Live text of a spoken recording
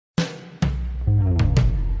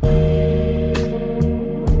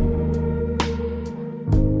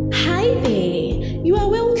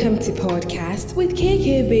with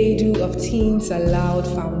KK Bedu of Teens Aloud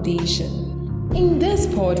Foundation. In this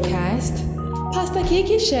podcast, Pastor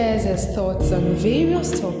KK shares his thoughts on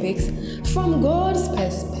various topics from God's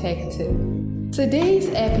perspective. Today's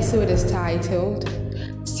episode is titled,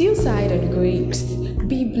 Suicide and Grapes.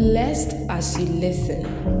 Be blessed as you listen.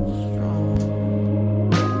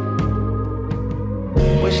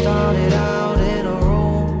 We started out in a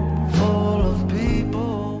room full of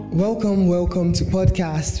people. Welcome to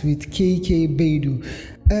podcast with KK Bedu.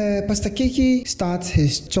 Pastor KK starts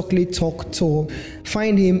his chocolate talk tour.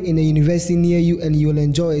 Find him in a university near you and you'll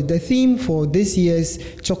enjoy it. The theme for this year's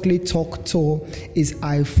chocolate talk tour is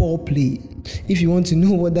I Foreplay. If you want to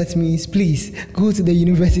know what that means, please go to the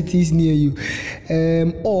universities near you,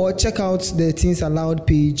 or check out the Teens Aloud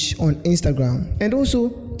page on Instagram, and also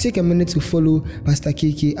take a minute to follow Pastor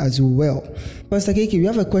KK as well. Pastor KK, we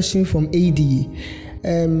have a question from AD.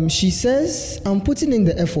 She says, I'm putting in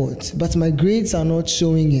the effort, but my grades are not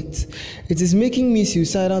showing it. It is making me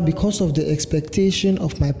suicidal because of the expectation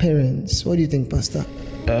of my parents. What do you think, Pastor?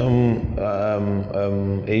 AD,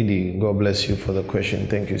 God bless you for the question.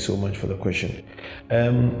 Thank you so much for the question.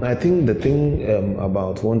 I think the thing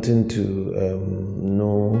about wanting to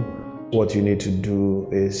know what you need to do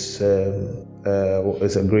is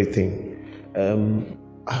a great thing.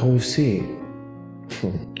 I will say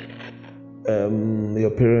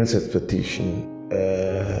your parents' expectation,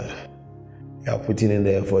 you are putting in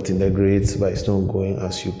the effort in the grades, but it's not going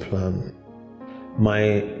as you plan.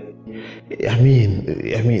 I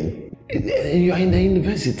mean, you are in the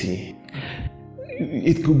university.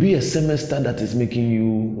 It could be a semester that is making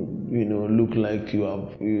you, look like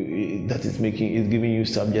it's giving you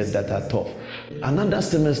subjects that are tough. Another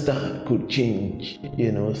semester could change,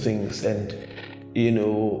 things. And,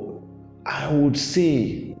 I would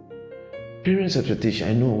say parents' expectation,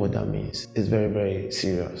 I know what that means. It's very, very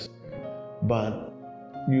serious. But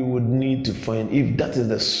you would need to find, if that is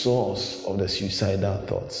the source of the suicidal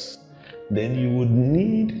thoughts, then you would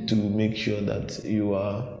need to make sure that you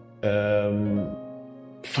are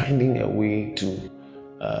finding a way to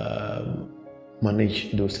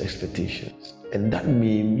manage those expectations. And that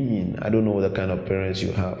may mean, I don't know what kind of parents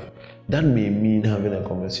you have, that may mean having a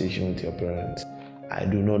conversation with your parents. I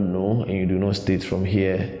do not know, and you do not state from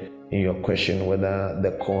here in your question whether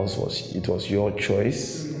the cause was your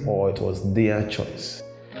choice or it was their choice.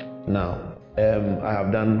 Now, I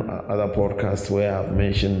have done other podcasts where I've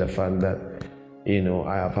mentioned the fact that,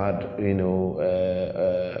 I have had,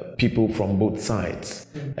 people from both sides.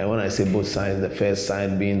 And when I say both sides, the first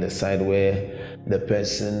side being the side where the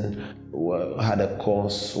person had a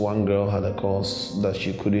course, one girl had a course that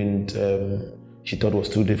she couldn't, she thought was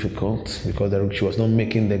too difficult because she was not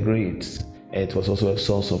making the grades. It was also a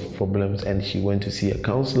source of problems, and she went to see a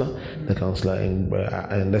counselor. The counselor,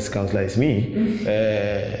 and this counselor is me.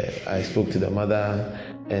 I spoke to the mother,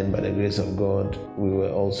 and by the grace of God, we were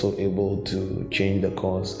also able to change the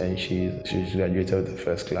course, and she graduated with the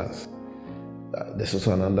first class. There's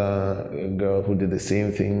also another girl who did the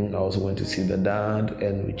same thing. I also went to see the dad,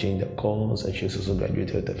 and we changed the course, and she also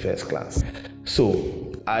graduated with the first class.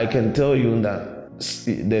 So I can tell you that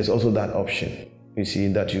there's also that option. You see,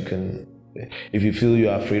 that you can, if you feel you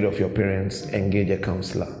are afraid of your parents, engage a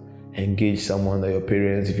counselor. Engage someone that your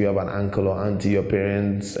parents, if you have an uncle or auntie your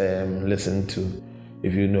parents listen to.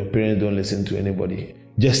 If you know parents don't listen to anybody,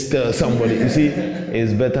 just tell somebody. You see,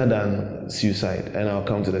 it's better than suicide. And I'll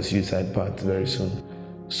come to the suicide part very soon.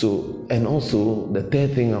 So, and also the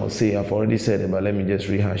third thing I'll say, I've already said it, but let me just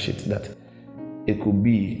rehash it, that it could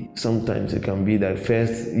be, sometimes it can be that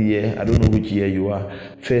first year, I don't know which year you are,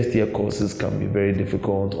 first year courses can be very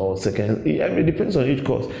difficult, or second, it depends on each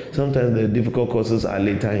course. Sometimes the difficult courses are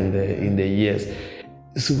later in the years.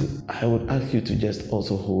 So I would ask you to just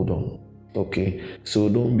also hold on, okay? So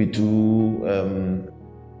don't be too,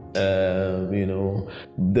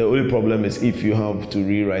 the only problem is if you have to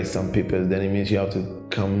rewrite some papers, then it means you have to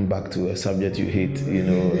come back to a subject you hate,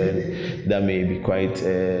 and that may be quite,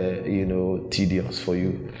 tedious for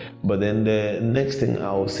you. But then the next thing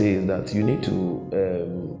I will say is that you need to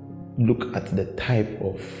look at the type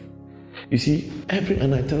of, you see,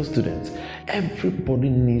 and I tell students, everybody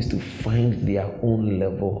needs to find their own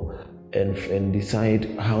level and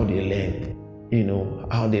decide how they learn,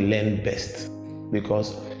 how they learn best.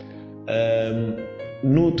 Because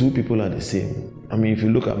no two people are the same. I mean, if you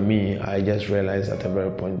look at me, I just realized at a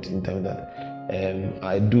very point in time that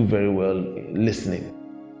I do very well listening.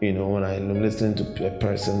 When I'm listening to a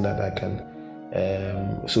person that I can.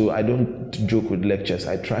 So I don't joke with lectures.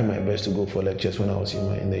 I try my best to go for lectures when I was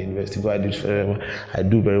in the university. But I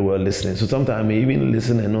do very well listening. So sometimes I may even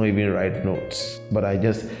listen and not even write notes. But I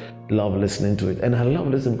just love listening to it. And I love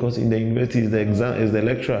listening because in the university is the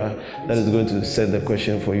lecturer that is going to set the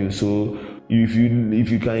question for you. So if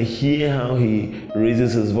you can hear how he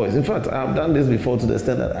raises his voice. In fact, I've done this before to the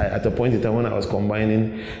extent that at a point in time when I was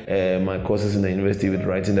combining my courses in the university with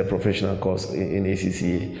writing the professional course in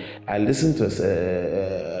ACCA, I listened to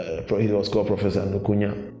he was called Professor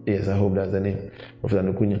Nukunya. Yes, I hope that's the name, Professor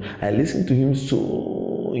Nukunya. I listened to him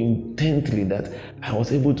so intently that I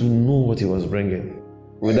was able to know what he was bringing.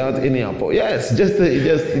 Without any apple. Yes, I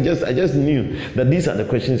just knew that these are the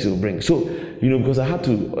questions he'll bring. So, because I had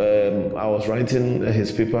to, I was writing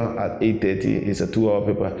his paper at 8:30. It's a 2-hour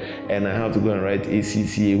paper, and I have to go and write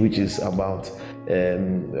ACCA, which is about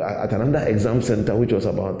at another exam center, which was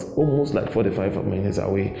about almost like 45 minutes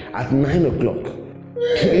away at 9 o'clock.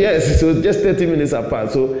 Yes, so just 30 minutes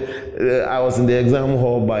apart. So I was in the exam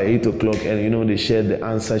hall by 8 o'clock, and they shared the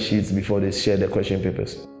answer sheets before they shared the question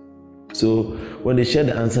papers. So when they shared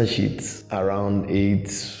the answer sheets around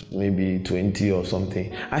 8, maybe 20 or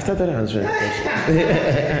something, I started answering the questions.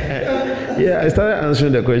 I started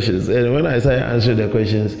answering the questions. And when I started answering the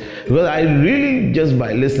questions, because I really just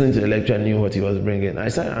by listening to the lecture knew what he was bringing, I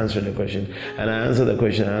started answering the question. And I answered the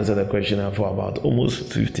question for about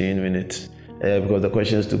almost 15 minutes. Because the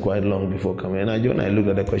questions took quite long before coming. And when I looked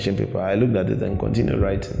at the question paper, I looked at it and continued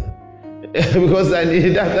writing. Because I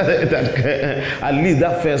knew that at least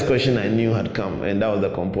that first question I knew had come, and that was the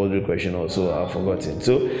compulsory question also I've forgotten.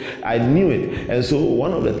 So I knew it. And so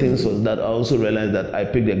one of the things was that I also realized that I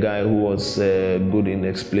picked a guy who was good in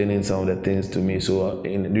explaining some of the things to me. So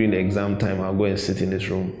during the exam time, I'll go and sit in this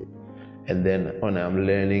room. And then when I'm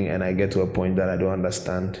learning and I get to a point that I don't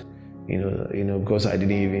understand, because I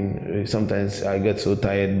didn't even, sometimes I get so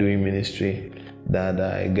tired doing ministry that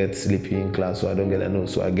I get sleepy in class, so I don't get a note.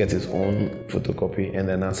 So I get his own photocopy, and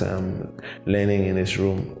then as I'm learning in his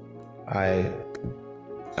room, I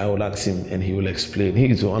will ask him and he will explain. He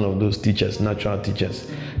is one of those teachers, natural teachers.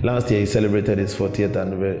 Last year he celebrated his 40th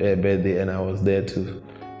birthday, and I was there to,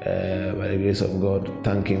 by the grace of God,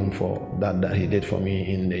 thank him for that he did for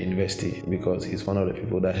me in the university, because he's one of the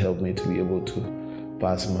people that helped me to be able to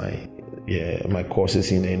pass my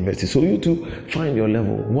courses in the university. So you to find your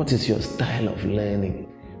level. What is your style of learning?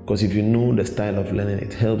 Because if you know the style of learning,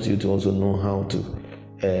 it helps you to also know how to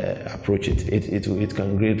approach it. It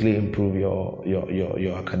can greatly improve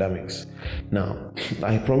your academics. Now,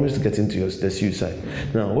 I promised to get into the suicide.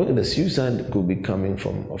 Now, what the suicide could be coming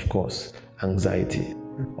from, of course, anxiety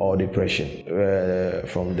or depression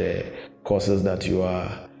from the courses that you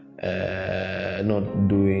are not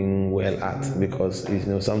doing well at, because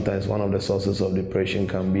sometimes one of the sources of depression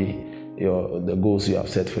can be the goals you have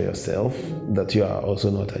set for yourself that you are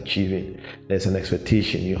also not achieving. There's an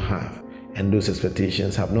expectation you have, and those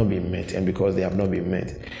expectations have not been met, and because they have not been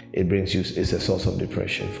met, it's a source of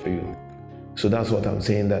depression for you. So that's what I'm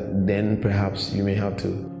saying, that then perhaps you may have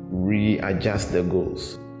to readjust the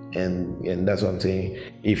goals. And that's what I'm saying.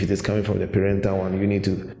 If it is coming from the parental one, you need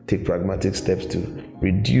to take pragmatic steps to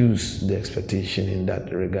reduce the expectation in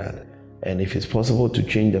that regard. And if it's possible to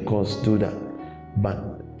change the course, do that.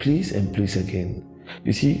 But please and please again,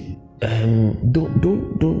 you see,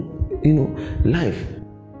 life,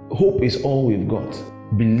 hope is all we've got.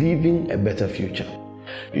 Believing a better future.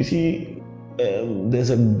 You see, there's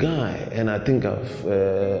a guy, and I think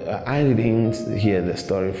I didn't hear the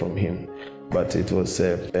story from him, but it was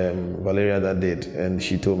Valeria that did, and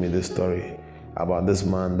she told me this story about this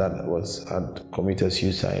man that had committed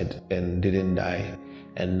suicide and didn't die,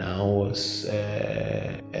 and now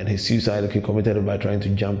and his suicide he committed it by trying to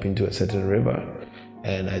jump into a certain river.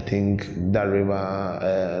 And I think that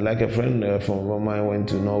river, like a friend from mine went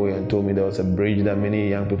to Norway and told me there was a bridge that many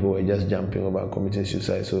young people were just jumping over and committing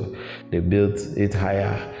suicide. So they built it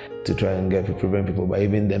higher to try and prevent people. But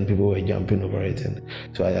even then, people were jumping over it. And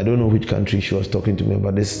so I don't know which country she was talking to me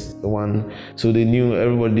about this one. So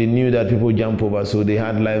everybody knew that people jump over. So they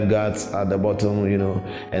had lifeguards at the bottom,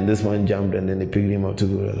 and this one jumped, and then they picked him up to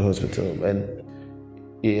go to the hospital.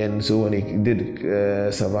 And so when he did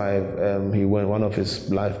survive, one of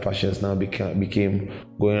his life passions now became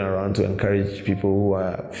going around to encourage people who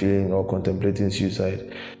are feeling or contemplating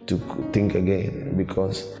suicide to think again,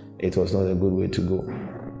 because it was not a good way to go.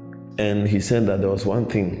 And he said that there was one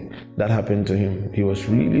thing that happened to him. He was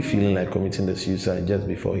really feeling like committing the suicide just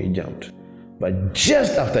before he jumped. But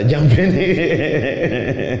just after jumping, he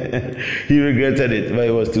regretted it, but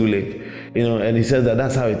it was too late. And he says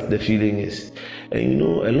that's how the feeling is. And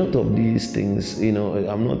a lot of these things,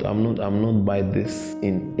 I'm not by this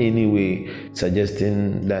in any way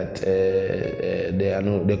suggesting that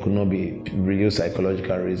there could not be real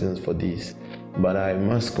psychological reasons for these. But I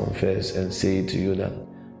must confess and say to you that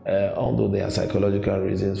although there are psychological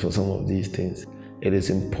reasons for some of these things, it is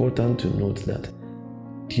important to note that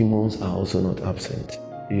demons are also not absent,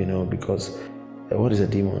 because what is a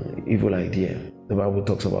demon? Evil idea. The Bible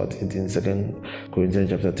talks about it in 2 Corinthians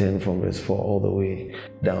chapter 10 from verse 4 all the way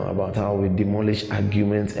down, about how we demolish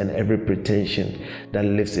arguments and every pretension that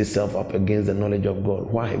lifts itself up against the knowledge of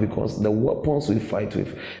God. Why? Because the weapons we fight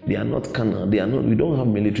with, they are not carnal. We don't have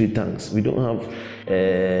military tanks. We don't have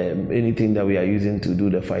anything that we are using to do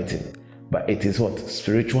the fighting. But it is what?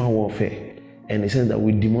 Spiritual warfare. And it says that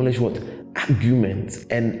we demolish what? Arguments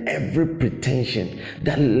and every pretension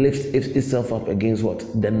that lifts itself up against what?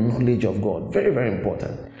 The knowledge of God. Very, very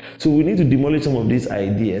important. So we need to demolish some of these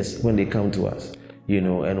ideas when they come to us.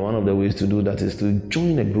 And one of the ways to do that is to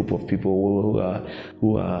join a group of people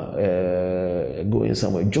who are going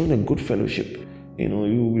somewhere. Join a good fellowship. You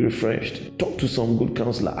will be refreshed. Talk to some good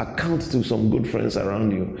counselor. Account to some good friends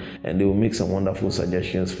around you, and they will make some wonderful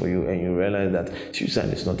suggestions for you. And you realize that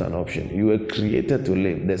suicide is not an option. You were created to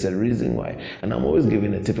live. There's a reason why. And I'm always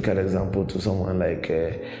giving a typical example to someone like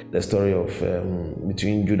the story of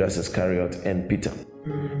between Judas Iscariot and Peter.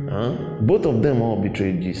 Both of them all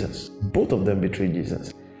betrayed Jesus. Both of them betrayed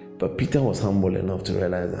Jesus. But Peter was humble enough to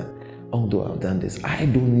realize that although I've done this, I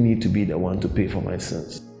don't need to be the one to pay for my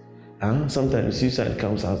sins. Sometimes suicide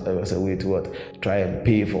comes out as a way to what? Try and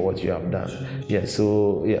pay for what you have done. Yes,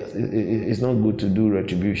 so it's not good to do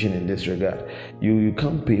retribution in this regard. You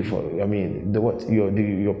can't pay for.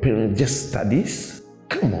 Your parent just studies.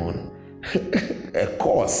 Come on, a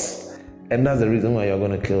course. And that's the reason why you're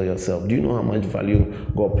going to kill yourself. Do you know how much value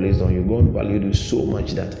God placed on you? God valued you so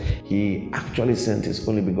much that He actually sent His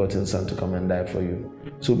only begotten Son to come and die for you.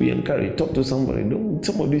 So be encouraged. Talk to somebody.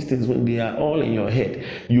 Some of these things, when they are all in your head,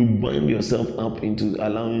 you bind yourself up into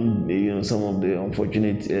allowing some of the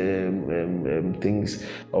unfortunate things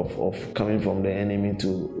of coming from the enemy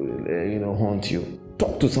to haunt you.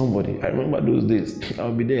 Talk to somebody. I remember those days.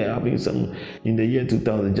 I'll be there having some, in the year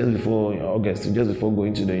 2000, just before August, just before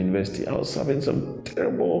going to the university, I was having some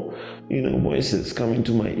terrible, voices coming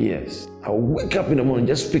to my ears. I would wake up in the morning,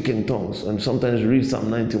 just speak in tongues, and sometimes read Psalm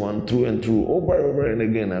 91 through and through, over and over and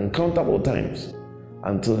again, uncountable times,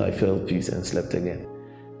 until I felt peace and slept again.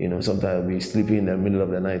 Sometimes I'll be sleeping in the middle of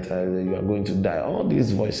the night, you are going to die. All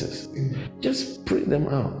these voices, just pray them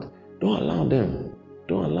out. Don't allow them.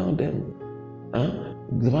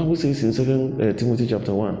 The Bible says in 2 Timothy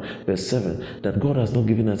chapter 1, verse 7, that God has not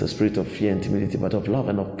given us a spirit of fear and timidity, but of love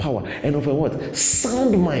and of power and of a what?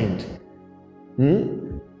 Sound mind.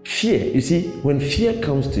 Fear. You see, when fear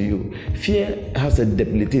comes to you, fear has a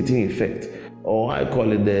debilitating effect, or I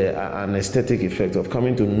call it the anesthetic effect of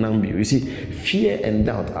coming to numb you. You see, fear and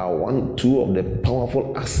doubt are two of the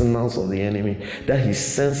powerful arsenals of the enemy that he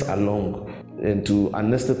sends along and to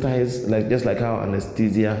anesthetize, just like how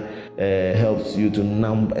anesthesia helps you to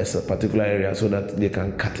numb a particular area so that they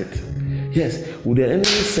can cut it. Yes, would the enemy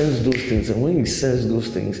sense those things? And when he senses those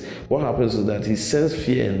things, what happens is that he sends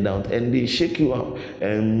fear and doubt, and they shake you up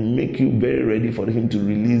and make you very ready for him to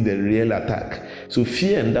release the real attack. So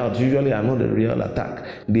fear and doubt usually are not the real attack.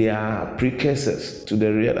 They are precursors to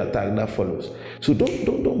the real attack that follows. So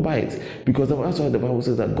don't buy it, because that's why the Bible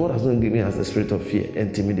says that God has not given us the spirit of fear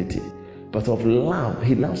and timidity, but of love.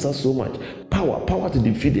 He loves us so much. Power to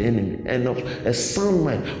defeat the enemy, and of a sound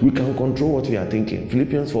mind. We can control what we are thinking.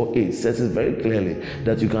 Philippians 4:8 says it very clearly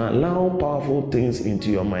that you can allow powerful things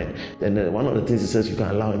into your mind. And one of the things it says you can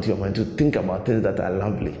allow into your mind to think about things that are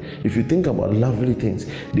lovely. If you think about lovely things,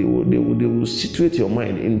 they will situate your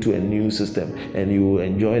mind into a new system, and you will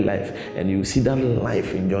enjoy life, and you will see that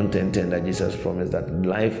life in John 10:10 that Jesus promised, that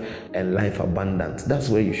life and life abundant. That's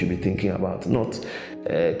where you should be thinking about, not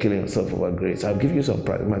killing yourself over grace. I'll give you some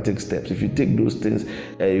pragmatic steps. If you take those things,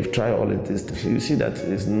 you've tried all of this, you see that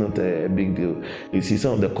it's not a big deal. You see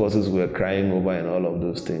some of the causes we're crying over and all of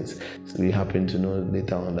those things. So we happen to know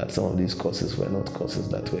later on that some of these causes were not causes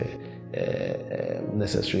that were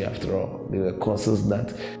necessary after all. They were causes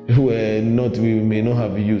that we may not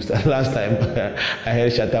have used. Last time I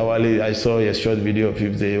heard Shatawale, I saw a short video of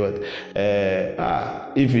him say,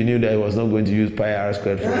 if he knew that he was not going to use pi r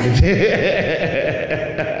squared for anything.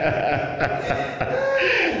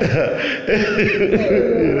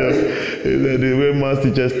 The way math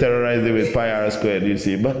teachers terrorize it with pi r squared, you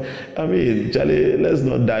see. But Charlie, let's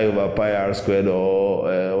not die over pi r squared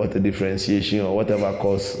or what the differentiation or whatever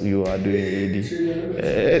course you are doing, AD.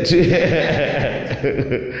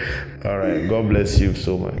 All right, God bless you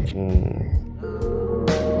so much. When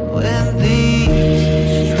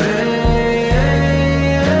these strange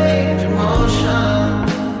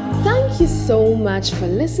emotions. Thank you so much for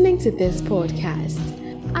listening to this podcast.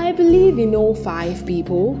 I believe you know 5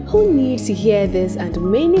 people who need to hear this and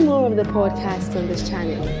many more of the podcasts on this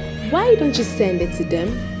channel. Why don't you send it to them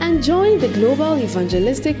and join the global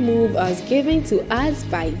evangelistic move as given to us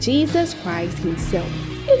by Jesus Christ Himself?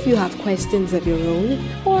 If you have questions of your own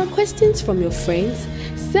or questions from your friends,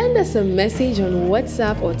 send us a message on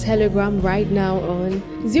WhatsApp or Telegram right now on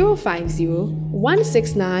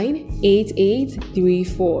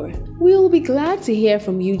 050-169-8834. We'll be glad to hear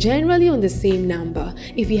from you generally on the same number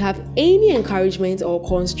if you have any encouragement or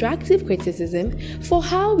constructive criticism for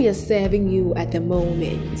how we are serving you at the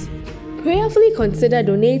moment. Prayerfully consider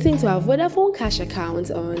donating to our Vodafone cash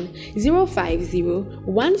account on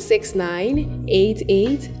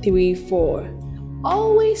 050-169-8834.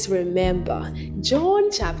 Always remember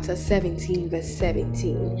John chapter 17 verse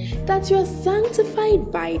 17 that you are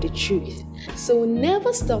sanctified by the truth. So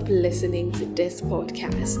never stop listening to this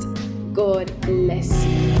podcast. God bless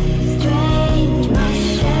you.